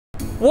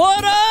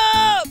What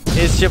up?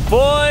 It's your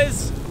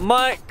boys,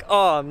 Mike.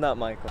 Oh, I'm not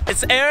Michael.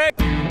 It's Eric.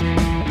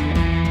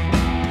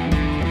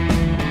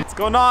 What's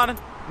going on?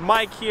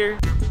 Mike here.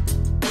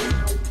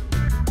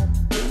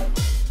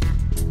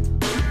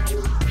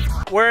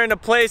 We're in a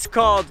place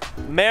called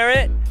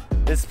Merritt.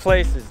 This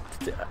place is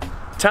the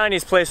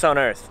tiniest place on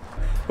earth.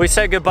 We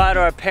said goodbye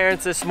to our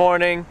parents this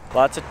morning.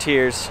 Lots of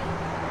tears.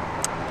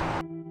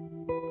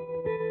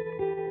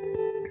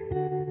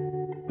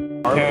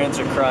 Parents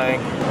are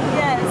crying.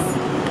 Yes,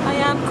 I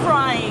am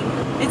crying.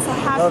 It's a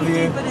happy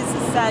day, but it's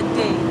a sad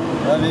day.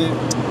 Love you.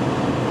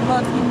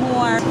 Love you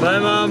more. Bye,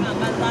 Mom.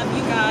 I love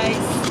you guys.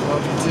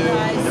 Love you too.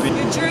 Guys,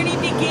 your journey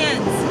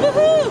begins.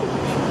 Woohoo!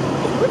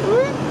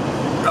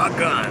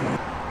 Rock on.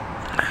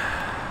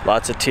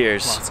 Lots of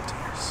tears. Lots of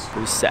tears.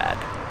 Pretty sad.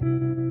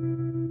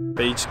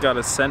 But you just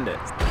gotta send it.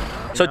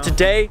 So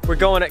today we're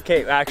going at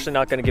Cape. Actually,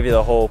 not gonna give you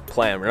the whole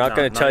plan. We're not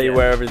gonna tell you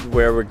where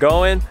we're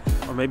going.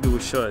 Or maybe we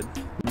should.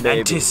 Maybe.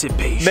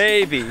 Anticipation.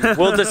 Maybe.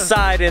 We'll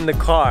decide in the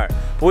car.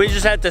 But we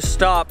just had to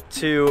stop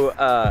to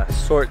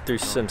sort through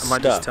some stuff. I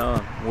might just tell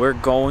them, we're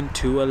going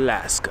to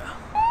Alaska.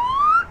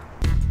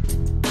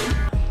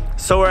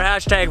 So we're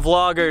hashtag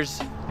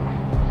vloggers.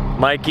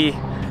 Mikey.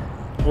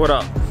 What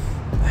up?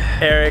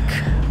 Eric.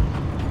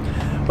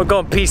 We're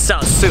going peace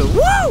out soon.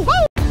 Woo!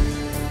 Woo!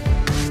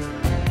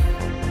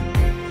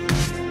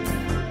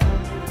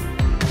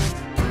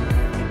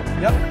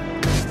 Yep.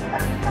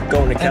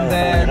 Going to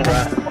California,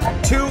 bro.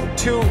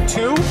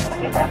 222.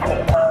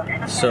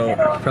 So,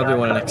 probably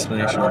want an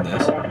explanation on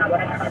this.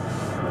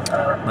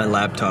 My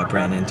laptop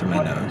ran into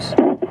my nose.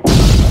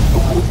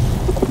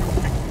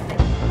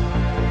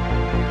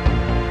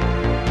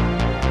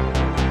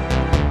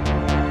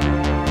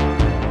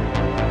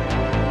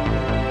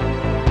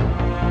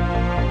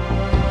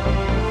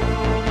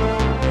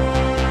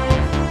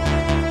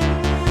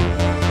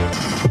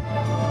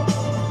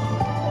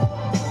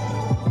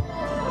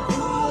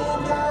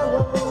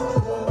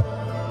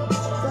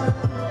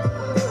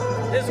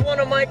 This is one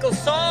of Michael's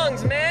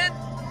songs, man.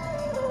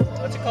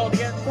 What's it called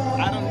again?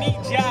 I don't need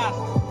ya.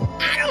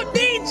 I don't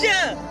need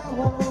ya!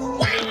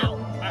 Wow!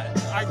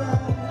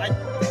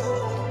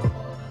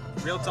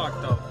 Real talk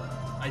though.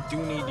 I do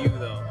need you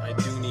though. I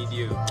do need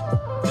you.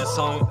 This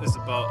song is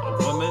about a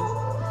woman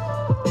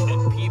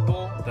and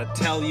people that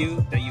tell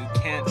you that you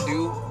can't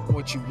do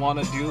what you want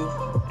to do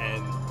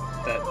and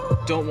that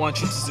don't want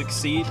you to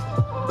succeed.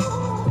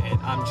 And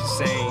I'm just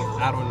saying,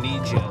 I don't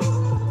need you.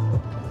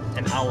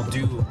 And I will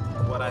do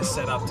what I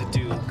set out to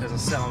do because I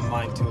set my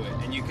mind to it,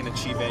 and you can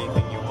achieve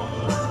anything you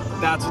want.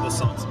 That's what the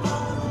song's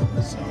about.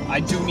 So I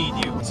do need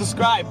you.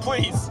 Subscribe,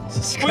 please.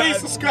 Please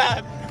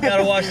subscribe.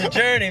 Gotta watch the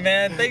journey,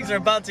 man. Things are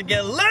about to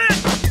get lit. A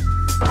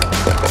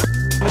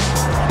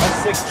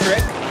sick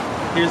trick.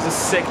 Here's a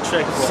sick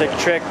trick. Sick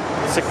trick.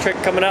 Sick trick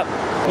coming up.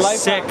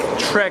 Sick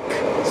trick.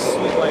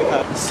 Sweet life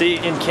hack. See,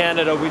 in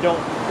Canada, we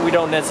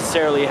don't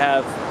necessarily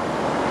have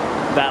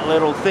that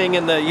little thing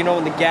in the, you know,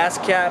 in the gas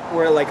cap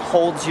where it like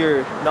holds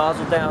your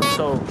nozzle down.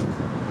 So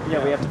yeah,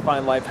 we have to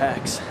find life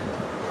hacks.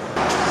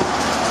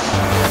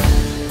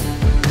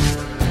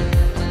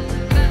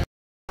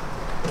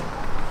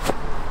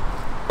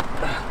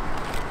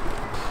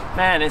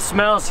 Man, it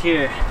smells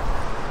here.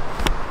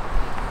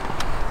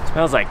 It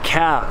smells like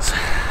cows.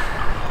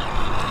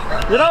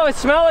 Does it always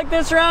smell like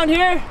this around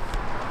here?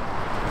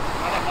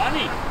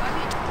 Money.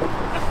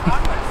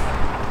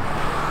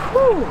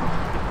 Woo.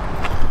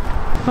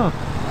 Huh.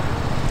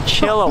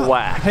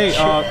 Chillawhack. Hey,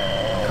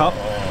 cup.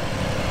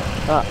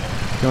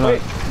 You wanna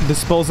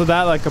dispose of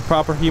that like a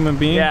proper human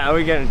being? Yeah,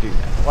 we're gonna do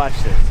that. Watch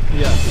this.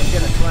 Yeah. He's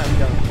gonna slam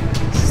dunk.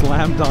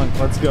 Slam dunk.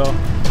 Let's go.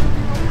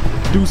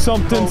 Do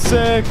something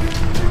sick.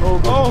 Oh.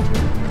 Oh.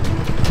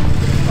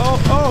 Oh.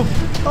 Oh.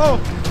 Oh.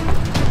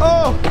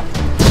 Oh.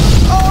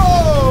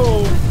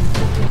 Oh.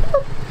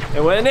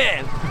 It went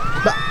in.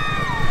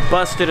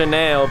 Busted a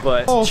nail,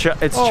 but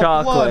it's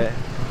chocolate.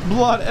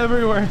 Blood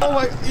everywhere. Oh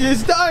my,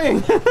 he's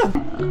dying.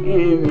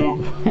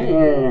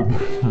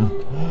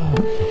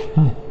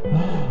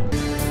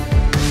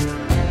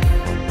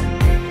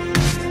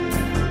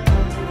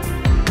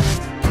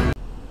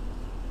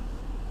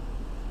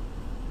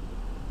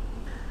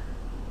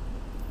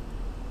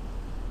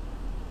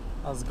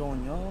 How's it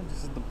going, y'all?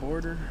 This is the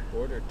border.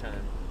 Border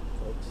time,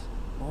 folks.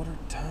 Border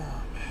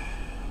time.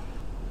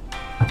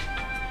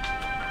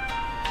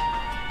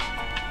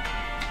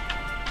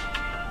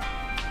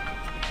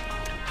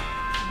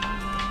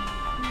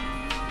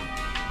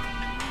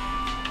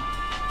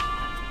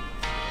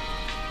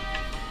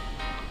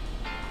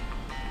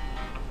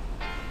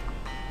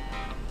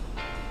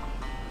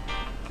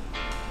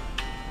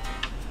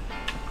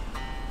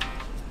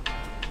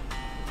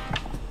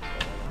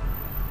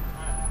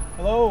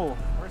 Hello.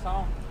 Where's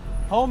home?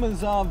 Home is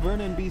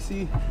Vernon,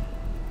 BC.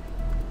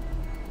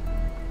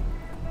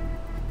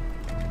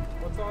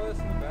 What's all this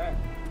in the bag?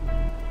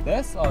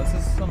 This? Oh, this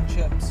is some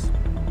chips.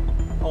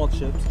 All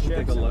chips.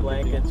 Chips and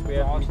blankets. We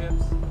All have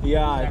chips?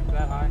 Yeah. Stacked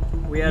that high?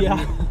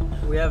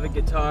 we have a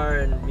guitar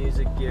and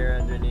music gear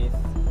underneath.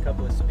 A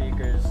couple of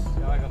speakers. Is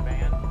that like a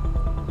band?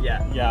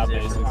 Yeah. Yeah,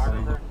 musicians. basically.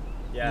 Photographer?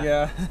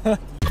 Yeah.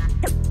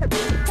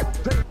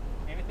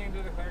 Anything to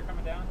do the clear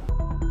coming down?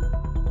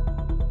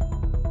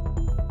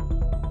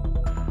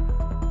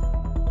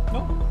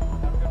 No.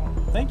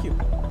 Thank you.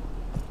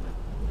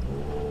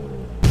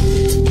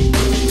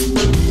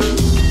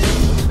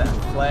 What's that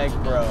flag,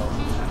 bro?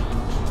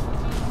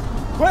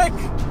 Quick!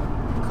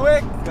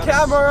 Quick!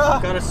 Camera!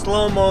 Gotta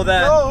slow-mo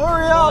that. Oh,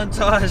 hurry up!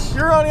 Montage.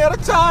 You're running out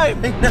of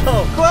time!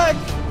 No. Quick!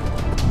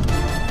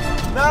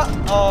 No!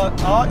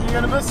 Oh, you're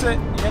gonna miss it.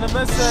 You're gonna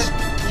miss it.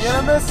 You're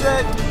gonna miss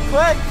it.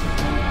 Quick!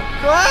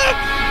 Quick!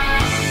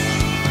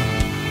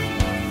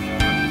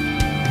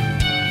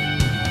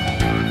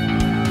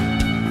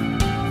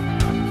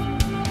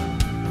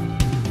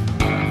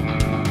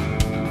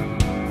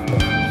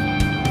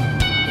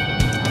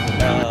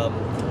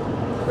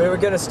 We were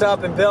gonna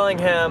stop in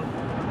Bellingham,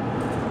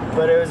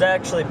 but it was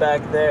actually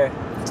back there.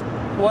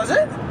 Was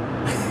it?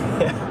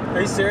 Yeah.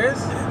 Are you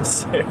serious? I'm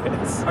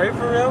serious. Are you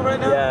for real right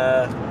now?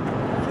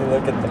 Yeah. If you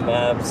look at the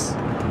maps,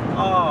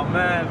 Oh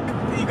man,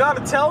 you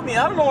gotta tell me.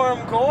 I don't know where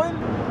I'm going.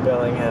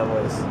 Bellingham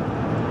was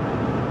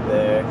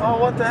there. Oh,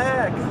 what the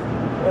heck?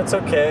 That's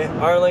okay.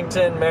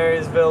 Arlington,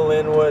 Marysville,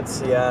 Linwood,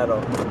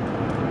 Seattle.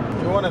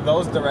 You're one of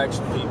those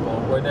direction people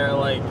where they're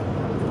like,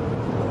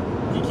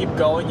 you keep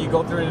going, you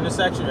go through an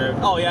intersection, you're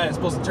like, oh yeah, you're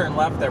supposed to turn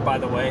left there, by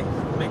the way.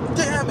 I'm like,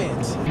 damn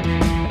it!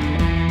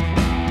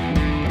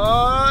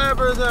 Oh,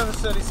 Arizona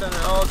City Center.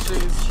 Oh,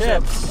 jeez.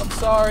 Chips. I'm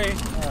sorry.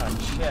 Ah,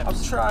 chips. I'm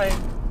trying.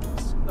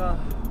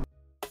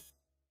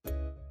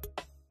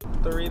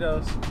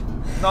 Doritos.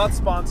 Not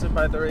sponsored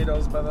by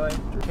Doritos, by the way.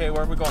 Okay,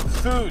 where are we going?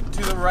 Food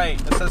to the right.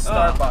 It says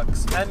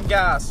Starbucks. And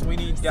gas. We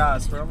need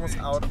gas. We're almost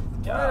out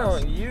of gas. Why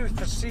don't you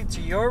proceed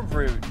to your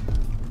route?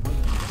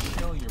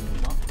 Kill your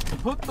mom.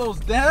 Put those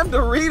damn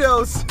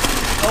Doritos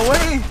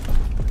away.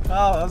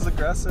 Oh, that was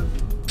aggressive.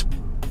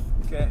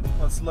 Okay,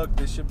 let's look.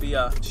 There should be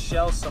a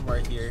shell somewhere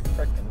here.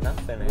 Freaking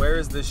nothing. Where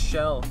is this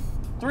shell?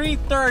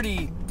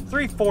 330,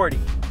 340.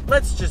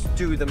 Let's just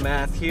do the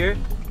math here.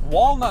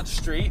 Walnut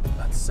Street.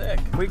 That's sick.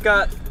 We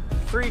got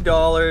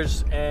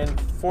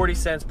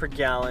 $3.40 per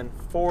gallon,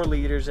 4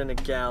 liters in a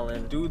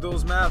gallon. Do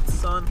those maths,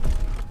 son.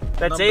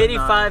 That's Number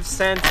 85 9.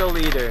 cents a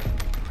liter.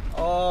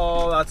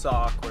 Oh, that's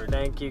awkward.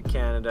 Thank you,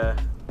 Canada.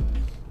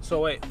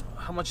 So wait,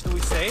 how much do we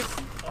save?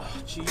 Oh,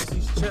 jeez,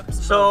 these chips.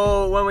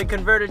 So when we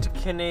convert it to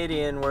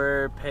Canadian,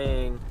 we're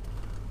paying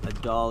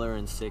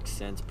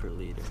 $1.06 per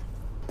liter.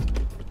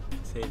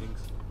 Savings.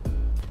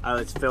 Alright,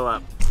 let's fill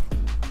up.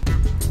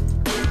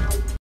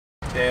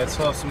 Yeah, let's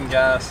fill up some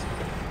gas.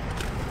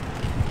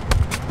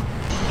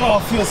 Oh,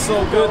 it feels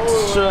so good to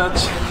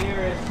stretch. The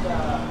nearest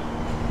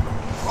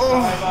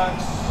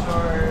Starbucks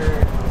or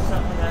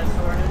something of that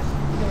sort is.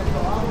 Gonna go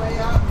all the way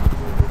up to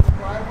the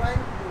driveway.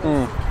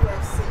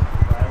 QFC.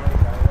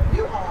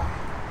 You are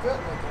good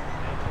looking.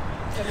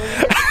 And when you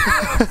get to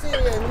QFC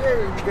and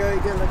you're very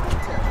good looking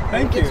too.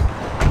 Thank you.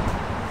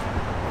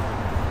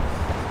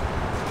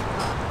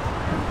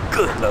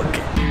 Good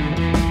looking.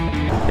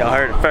 Y'all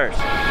heard it first.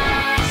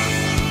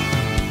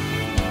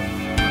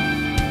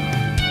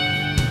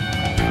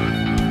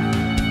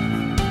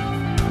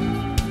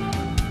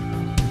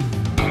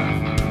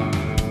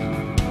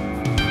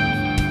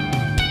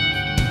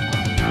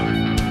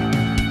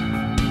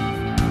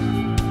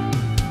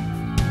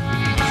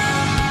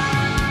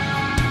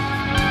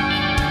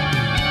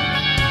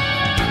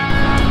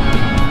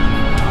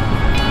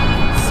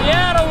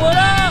 Seattle, what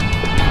up?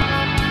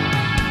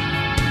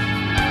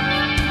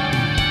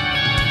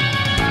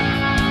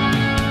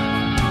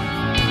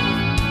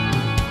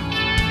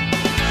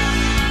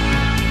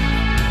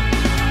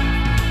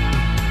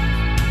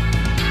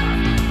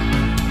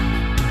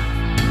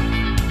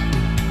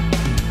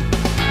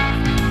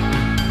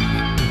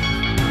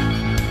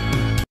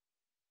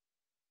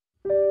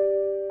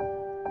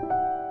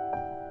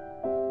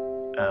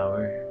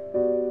 Hour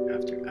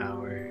after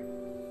hour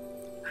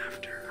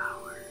after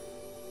hour.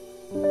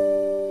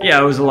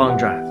 Yeah, it was a long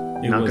drive.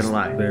 Not gonna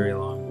lie. Very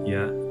long.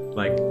 Yeah.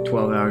 Like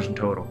 12 hours in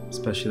total.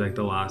 Especially like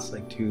the last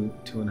like two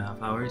and a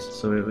half hours.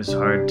 So it was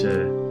hard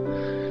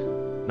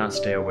to not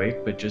stay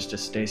awake, but just to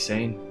stay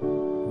sane.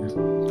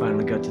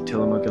 Finally got to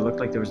Tillamook. It looked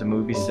like there was a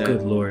movie set.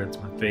 Good lord, it's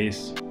my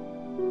face.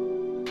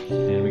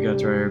 And we got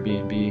to our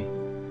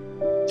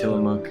Airbnb.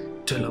 Tillamook.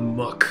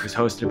 Tillamook. It was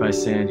hosted by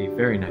Sandy.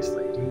 Very nice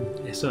lady.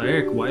 So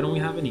Eric, why don't we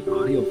have any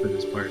audio for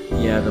this part?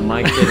 Yeah, the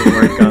mic didn't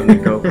work on the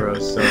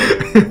GoPro, so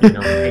you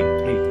know,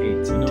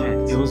 8 to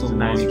 10. It was a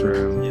nice long drive.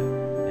 room, Yeah.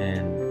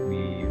 and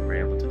we were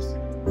able to,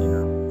 you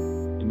know,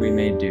 we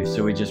made do.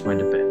 So we just went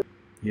to bed.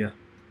 Yeah.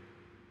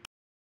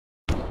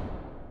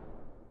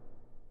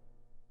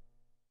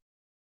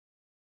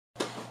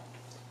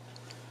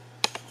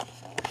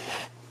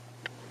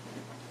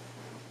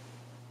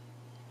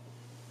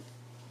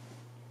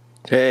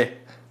 Hey,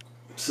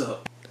 What's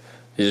up?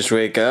 you just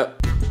wake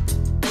up?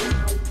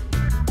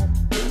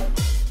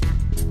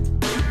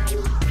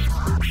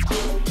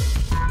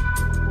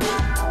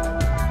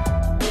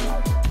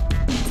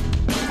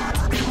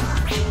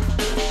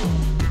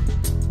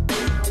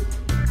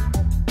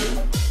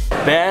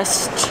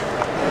 Best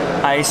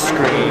ice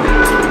cream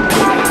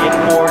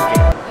in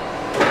Oregon.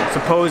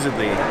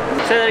 Supposedly.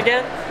 Say that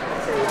again?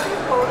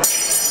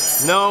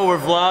 No, we're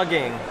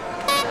vlogging.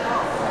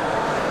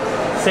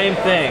 Same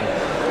thing.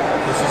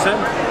 What you said?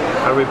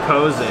 Are we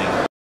posing?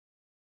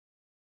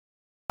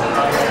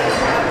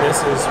 This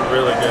is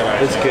really good,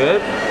 actually. It's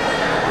good?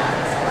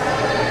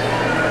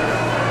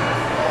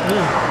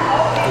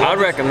 I'd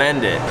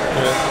recommend it.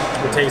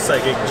 It tastes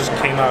like it just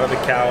came out of the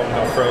cow and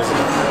got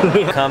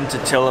frozen. Come to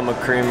Tillamook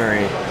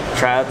Creamery.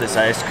 Try out this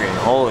ice cream.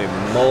 Holy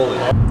moly.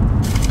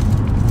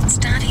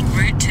 Starting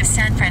route to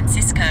San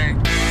Francisco.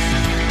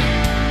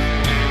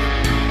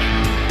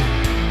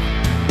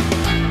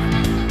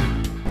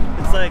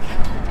 It's like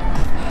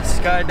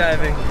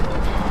skydiving.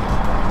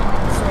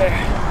 I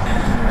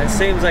swear. It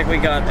seems like we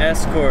got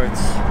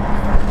escorts.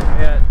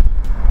 We got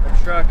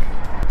a truck.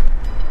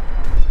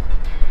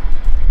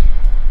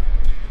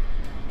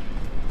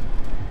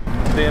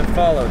 Being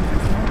followed.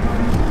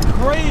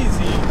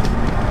 Crazy.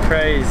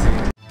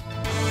 Crazy.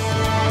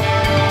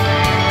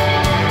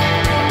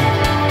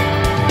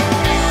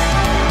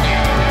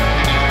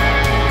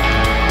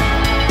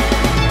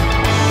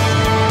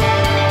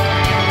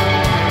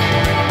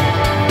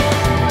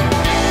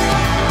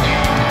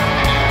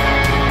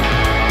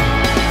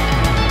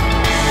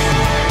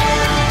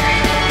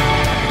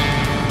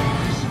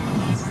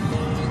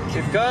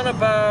 We've gone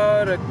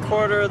about a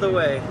quarter of the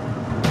way.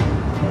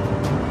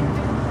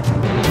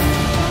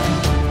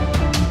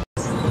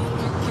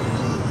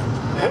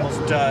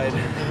 Almost died.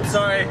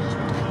 Sorry.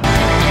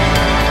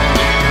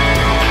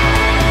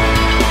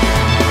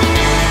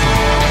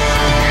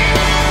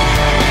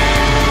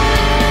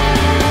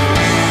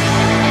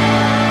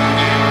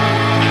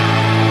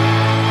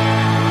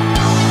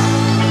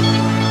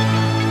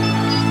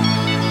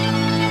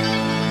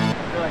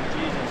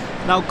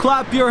 Now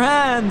clap your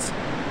hands.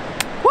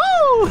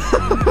 Woo!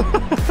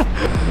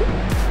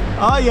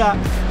 Oh yeah.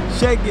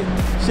 Shake it.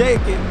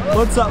 Shake it.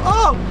 What's up?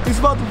 Oh, he's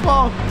about to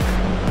fall.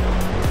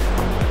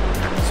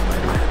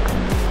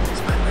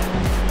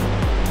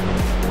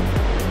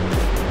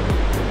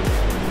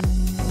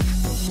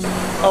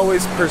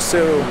 Always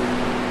pursue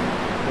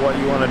what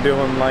you want to do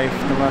in life,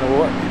 no matter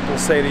what people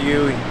say to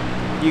you.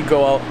 You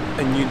go out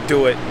and you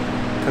do it,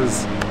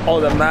 because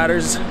all that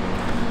matters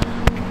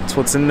is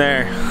what's in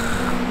there.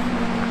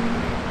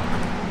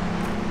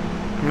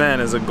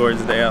 Man, it's a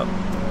gorgeous day out.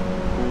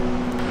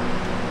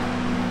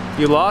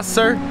 You lost,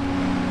 sir?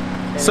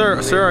 Sir,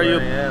 are you?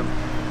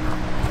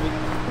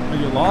 Are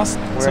you lost?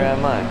 Where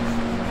am I?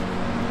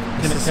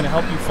 Can it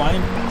help you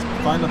find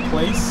a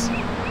place?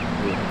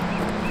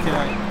 Can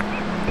I?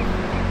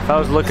 If I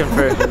was looking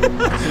for,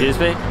 excuse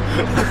me?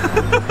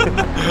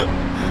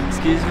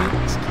 Excuse me?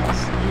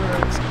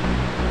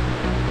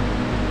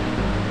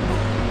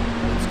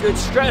 It's a good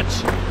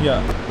stretch.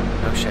 Yeah.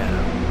 No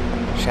shadow.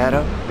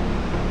 Shadow?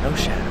 No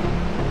shadow.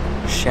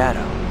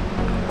 Shadow.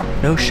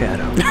 No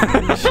shadow.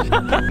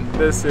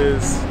 This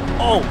is,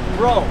 Oh,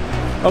 bro.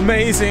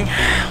 amazing.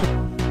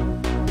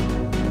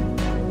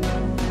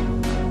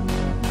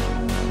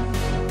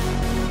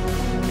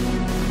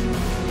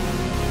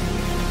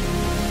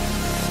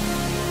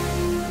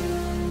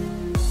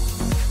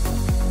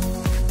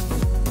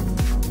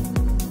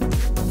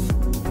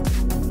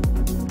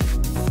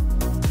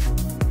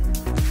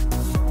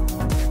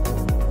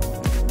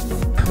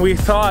 We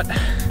thought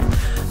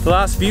the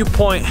last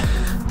viewpoint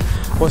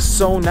was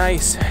so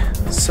nice,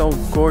 so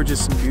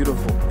gorgeous and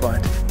beautiful,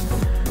 but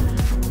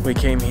we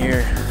came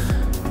here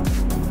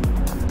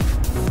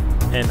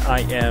and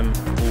I am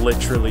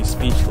literally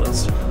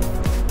speechless.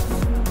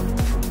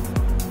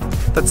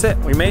 That's it,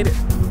 we made it.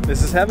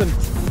 This is heaven.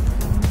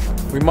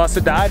 We must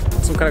have died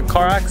in some kind of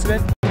car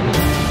accident.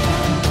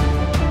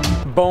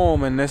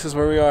 Boom, and this is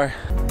where we are.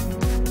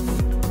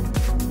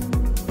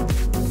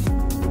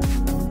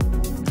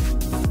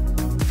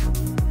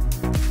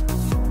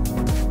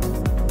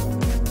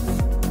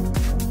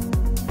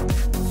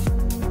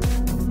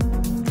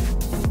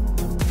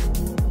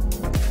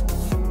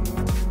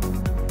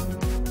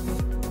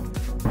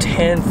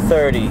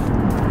 $10:30.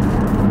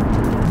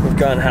 We've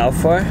gone how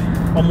far?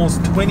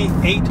 Almost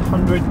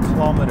 2,800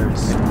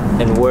 kilometers.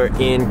 And we're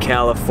in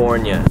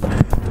California.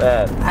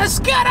 Yeah,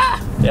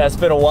 it's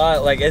been a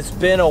while. Like, it's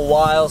been a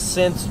while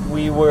since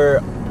we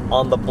were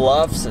on the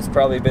bluffs. It's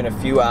probably been a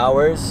few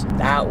hours.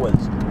 That was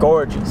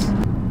gorgeous.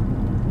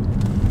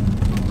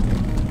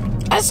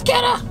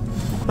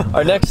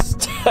 Our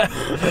next step,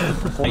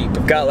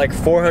 we've got like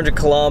 400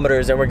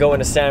 kilometers and we're going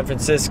to San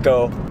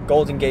Francisco.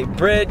 Golden Gate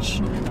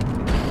Bridge.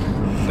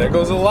 There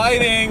goes the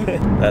lighting.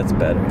 That's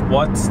better.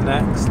 What's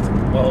next?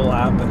 What will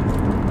happen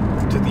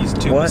to these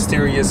two What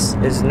mysterious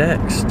is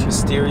next?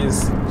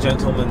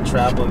 gentlemen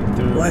traveling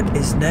through? What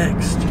is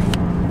next?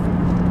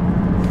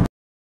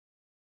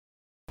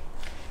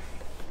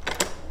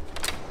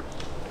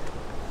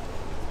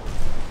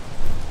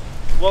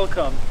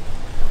 Welcome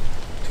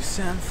to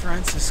San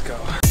Francisco.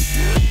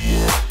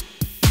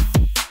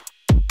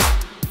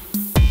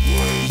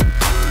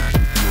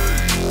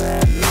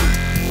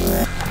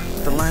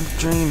 The land of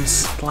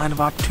dreams, the land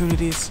of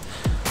opportunities,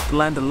 the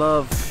land of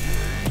love.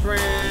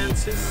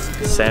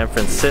 Francisco. San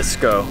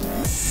Francisco.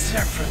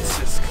 San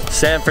Francisco.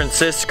 San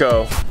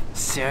Francisco.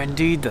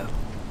 Sandida.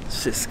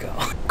 Cisco.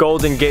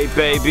 Golden Gate,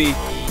 baby.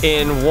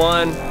 In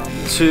 1,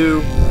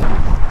 2.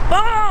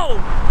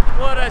 Oh!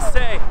 What'd I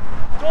say?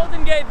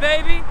 Golden Gate,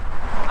 baby.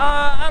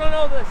 I don't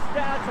know the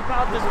stats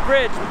about this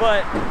bridge,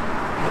 but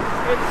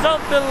it's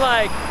something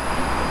like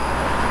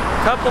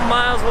a couple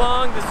miles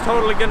long. This is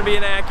totally gonna be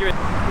inaccurate.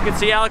 You can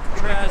see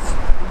Alcatraz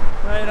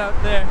right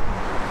out there.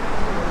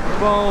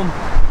 Boom.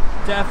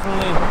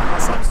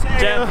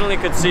 Definitely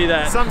could see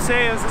that. Some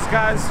say it's this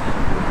guy's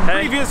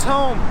previous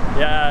home.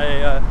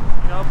 Yeah.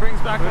 You know, it brings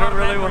back a lot of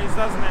memories,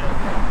 doesn't it?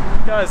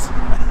 It does.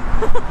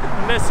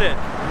 Miss it.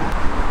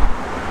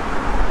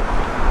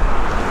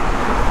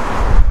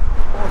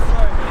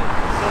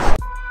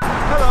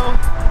 Hello,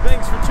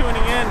 thanks for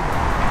tuning in.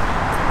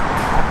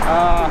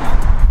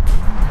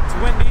 It's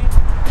windy,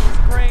 it's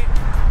great,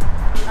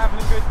 having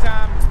a good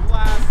time,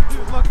 blast,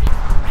 dude, look.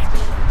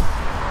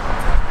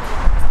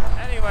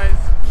 Anyways,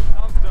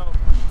 that was dope.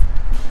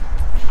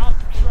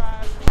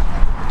 Alcatraz.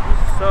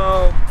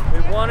 So, we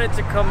wanted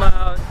to come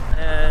out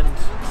and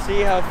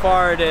see how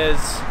far it is.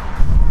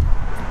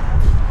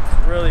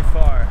 It's really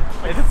far.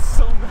 I get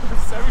so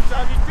nervous every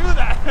time you do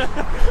that.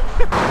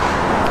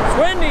 It's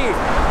windy!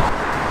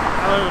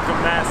 Oh, it was a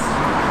mess.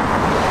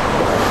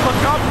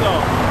 Look up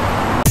though.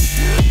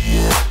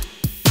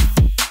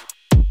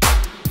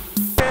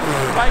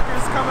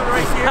 Bikers coming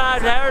right here. I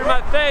got hair in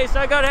my face.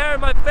 I got hair in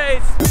my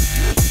face.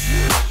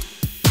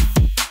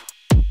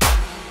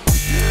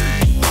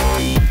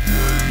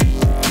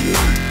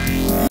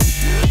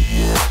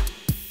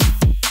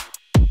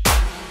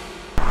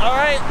 All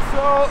right,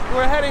 so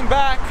we're heading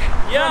back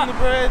from the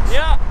bridge.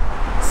 Yeah.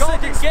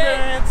 Sick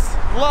experience.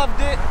 Loved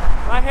it.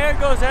 My hair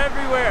goes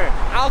everywhere.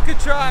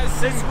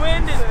 Alcatraz. This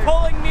wind is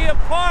pulling me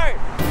apart.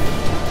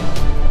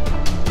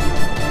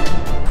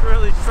 It's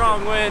really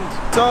strong wind.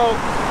 So,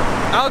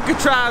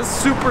 Alcatraz,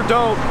 super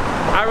dope.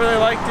 I really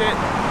liked it.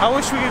 I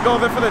wish we could go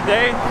there for the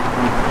day.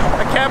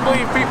 I can't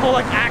believe people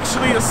like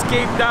actually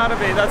escaped out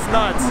of it. That's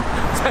nuts.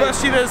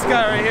 Especially this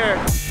guy right here.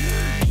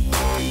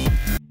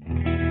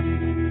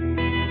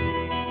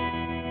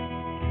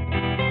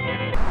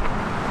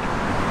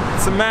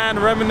 It's a man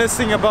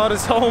reminiscing about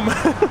his home.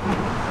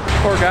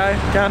 Poor guy,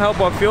 can't help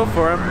but feel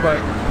for him, but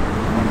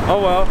oh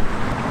well.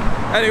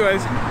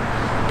 Anyways,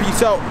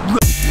 peace out.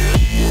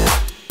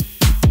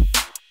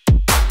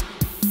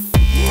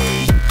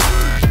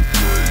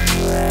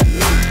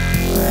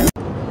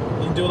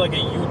 You do like a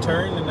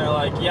U-turn and they're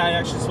like, yeah, you're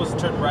actually supposed to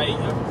turn right.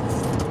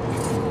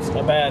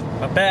 My bad.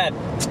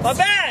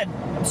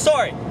 I'm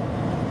sorry.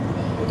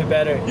 We'll do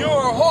better. You're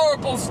a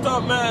horrible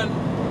stuntman.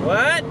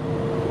 What?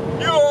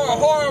 You're a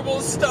horrible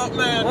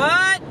stuntman.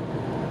 What?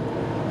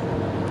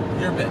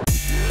 You're a bitch.